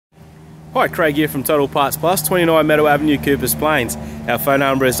Hi, Craig here from Total Parts Plus, 29 Meadow Avenue, Coopers Plains. Our phone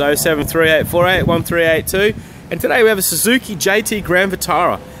number is 0738481382, and today we have a Suzuki JT Grand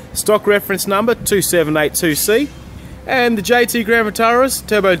Vitara, stock reference number 2782C, and the JT Grand Vitaras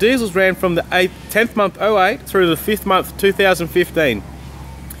turbo diesels ran from the 10th month 08 through to the 5th month 2015.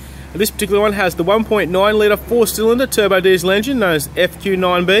 This particular one has the 1.9 litre 4-cylinder turbo diesel engine known as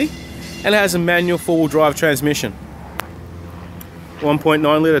FQ9B, and it has a manual 4-wheel drive transmission.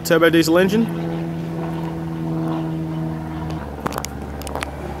 1.9 litre turbo diesel engine.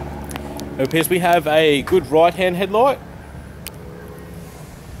 It appears we have a good right hand headlight.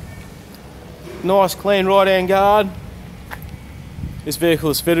 Nice clean right hand guard. This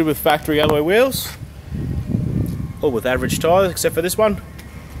vehicle is fitted with factory alloy wheels, all with average tyres except for this one.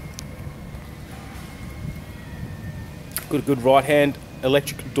 Got a good right hand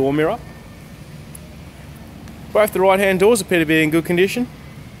electric door mirror. Both the right hand doors appear to be in good condition.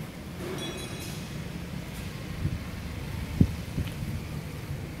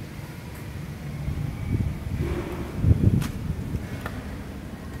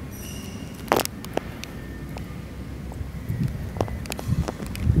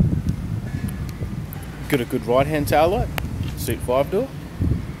 Got a good right hand taillight, seat 5 door.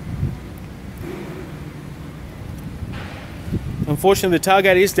 Unfortunately the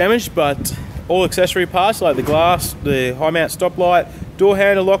tailgate is damaged, but all accessory parts like the glass, the high mount stoplight, door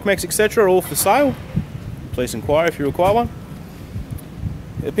handle, lock mechs, etc. are all for sale. Please inquire if you require one.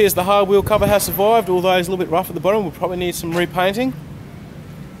 It appears the hard wheel cover has survived, although it's a little bit rough at the bottom. We'll probably need some repainting.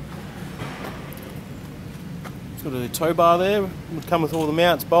 It's got a tow bar there. It would come with all the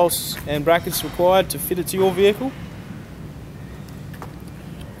mounts, bolts and brackets required to fit it to your vehicle.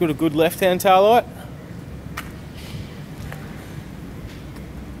 Got a good left hand tail light.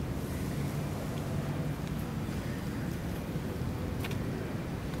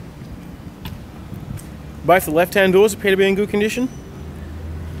 Both the left-hand doors appear to be in good condition.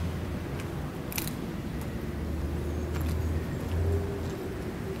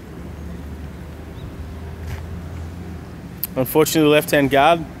 Unfortunately, the left-hand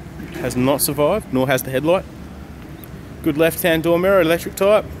guard has not survived, nor has the headlight. Good left-hand door mirror, electric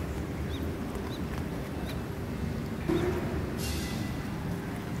type.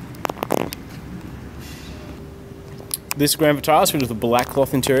 This Grand Vitara is fitted with a black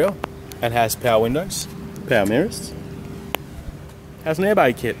cloth interior and has power windows, power mirrors, has an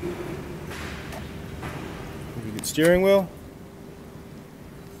airbag kit, good steering wheel,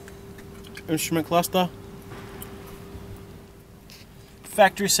 instrument cluster,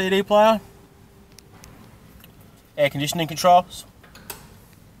 factory CD player, air conditioning controls,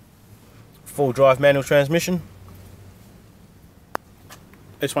 full drive manual transmission.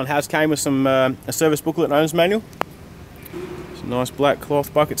 This one came with some a service booklet and owner's manual. Some nice black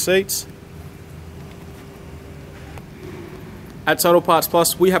cloth bucket seats. At Total Parts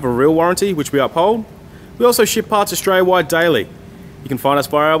Plus, we have a real warranty which we uphold. We also ship parts Australia-wide daily. You can find us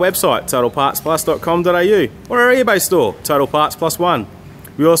via our website, totalpartsplus.com.au, or our eBay store, Total Parts Plus One.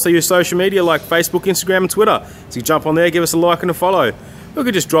 We also use social media like Facebook, Instagram and Twitter, so you jump on there, give us a like and a follow. Or you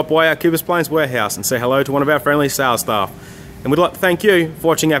could just drop by our Coopers Plains warehouse and say hello to one of our friendly sales staff. And we'd like to thank you for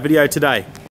watching our video today.